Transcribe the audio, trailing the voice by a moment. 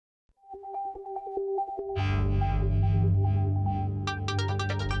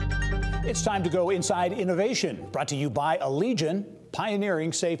It's time to go inside innovation, brought to you by Allegion,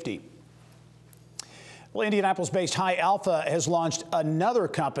 pioneering safety. Well, Indianapolis-based High Alpha has launched another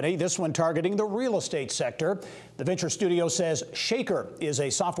company, this one targeting the real estate sector. The venture studio says Shaker is a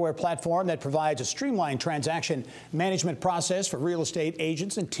software platform that provides a streamlined transaction management process for real estate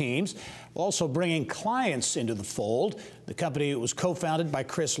agents and teams, while also bringing clients into the fold. The company was co-founded by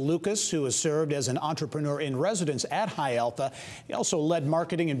Chris Lucas, who has served as an entrepreneur in residence at High Alpha. He also led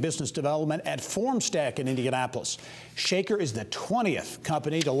marketing and business development at Formstack in Indianapolis. Shaker is the 20th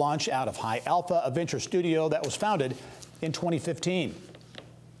company to launch out of High Alpha, a venture studio that was founded in 2015.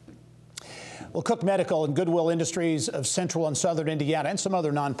 Well, Cook Medical and Goodwill Industries of Central and Southern Indiana and some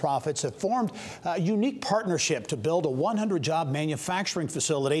other nonprofits have formed a unique partnership to build a 100-job manufacturing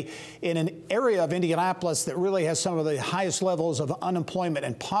facility in an area of Indianapolis that really has some of the highest levels of unemployment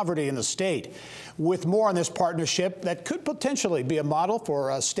and poverty in the state. With more on this partnership that could potentially be a model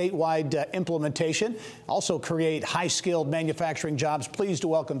for a statewide implementation, also create high-skilled manufacturing jobs, pleased to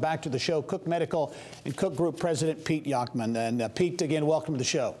welcome back to the show Cook Medical and Cook Group President Pete Yonkman. And Pete, again, welcome to the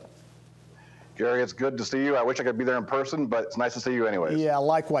show. Gary, it's good to see you. I wish I could be there in person, but it's nice to see you anyways. Yeah,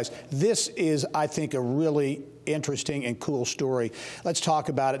 likewise. This is, I think, a really interesting and cool story. Let's talk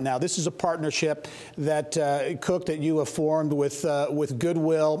about it now. This is a partnership that Cook, that you have formed with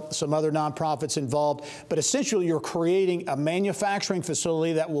Goodwill, some other nonprofits involved, but essentially you're creating a manufacturing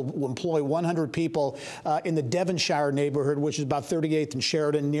facility that will employ 100 people in the Devonshire neighborhood, which is about 38th and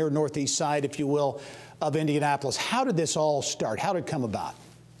Sheridan, near northeast side, if you will, of Indianapolis. How did this all start? How did it come about?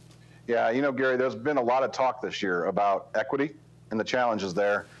 Yeah, you know, Gary, there's been a lot of talk this year about equity and the challenges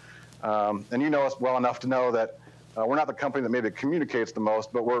there. And you know us well enough to know that we're not the company that maybe communicates the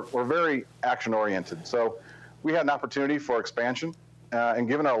most, but we're very action-oriented. So we had an opportunity for expansion, and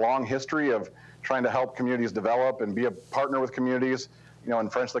given our long history of trying to help communities develop and be a partner with communities, you know, in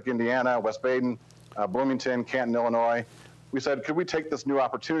French Lick, Indiana, West Baden, Bloomington, Canton, Illinois, we said, could we take this new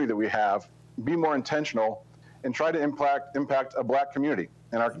opportunity that we have, be more intentional, and try to impact a black community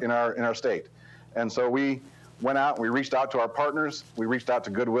in our state? And so we went out and we reached out to our partners. We reached out to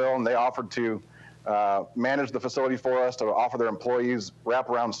Goodwill, and they offered to manage the facility for us, to offer their employees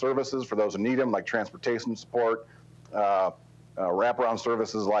wraparound services for those who need them, like transportation support, wraparound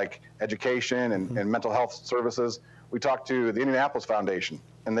services like education and mental health services. We talked to the Indianapolis Foundation,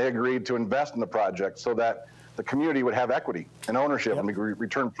 and they agreed to invest in the project so that the community would have equity and ownership, and we could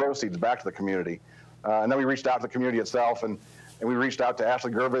return proceeds back to the community. And then we reached out to the community itself, and we reached out to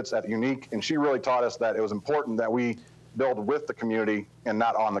Ashley Gervitz at Unique, and she really taught us that it was important that we build with the community and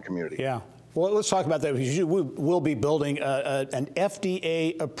not on the community. Yeah. Well, let's talk about that, because you will be building an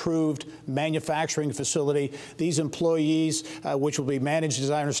FDA-approved manufacturing facility. These employees, which will be managed, as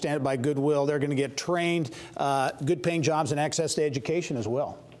I understand it, by Goodwill, they're going to get trained, good-paying jobs, and access to education as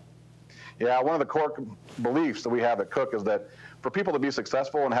well. Yeah, one of the core beliefs that we have at Cook is that for people to be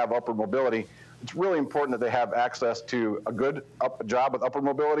successful and have upward mobility, it's really important that they have access to a good job with upward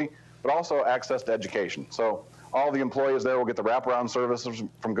mobility, but also access to education. So all the employees there will get the wraparound services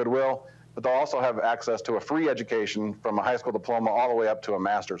from Goodwill, but they'll also have access to a free education from a high school diploma all the way up to a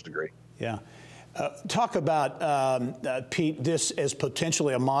master's degree. Yeah. Talk about, Pete, this as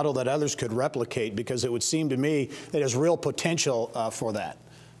potentially a model that others could replicate, because it would seem to me that there's real potential for that.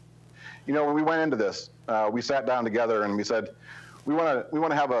 You know, when we went into this, we sat down together and we said, we want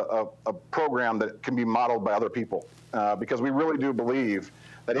to have a program that can be modeled by other people, because we really do believe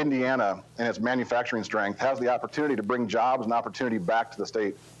that Indiana and its manufacturing strength has the opportunity to bring jobs and opportunity back to the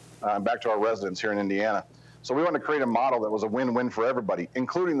state, back to our residents here in Indiana. So we want to create a model that was a win-win for everybody,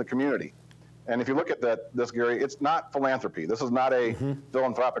 including the community. And if you look at this, Gary, it's not philanthropy. This is not a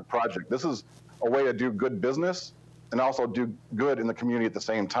philanthropic project. This is a way to do good business and also do good in the community at the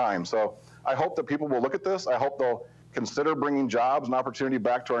same time. So I hope that people will look at this. I hope they'll consider bringing jobs and opportunity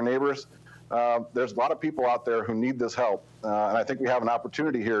back to our neighbors. There's a lot of people out there who need this help, and I think we have an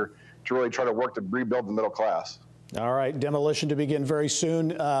opportunity here to really try to work to rebuild the middle class. All right, demolition to begin very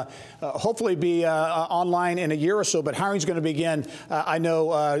soon. Hopefully be online in a year or so, but hiring's going to begin, I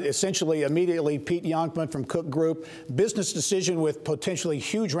know, essentially immediately. Pete Yonkman from Cook Group. Business decision with potentially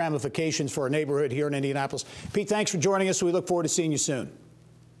huge ramifications for our neighborhood here in Indianapolis. Pete, thanks for joining us. We look forward to seeing you soon.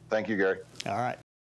 Thank you, Gary. All right.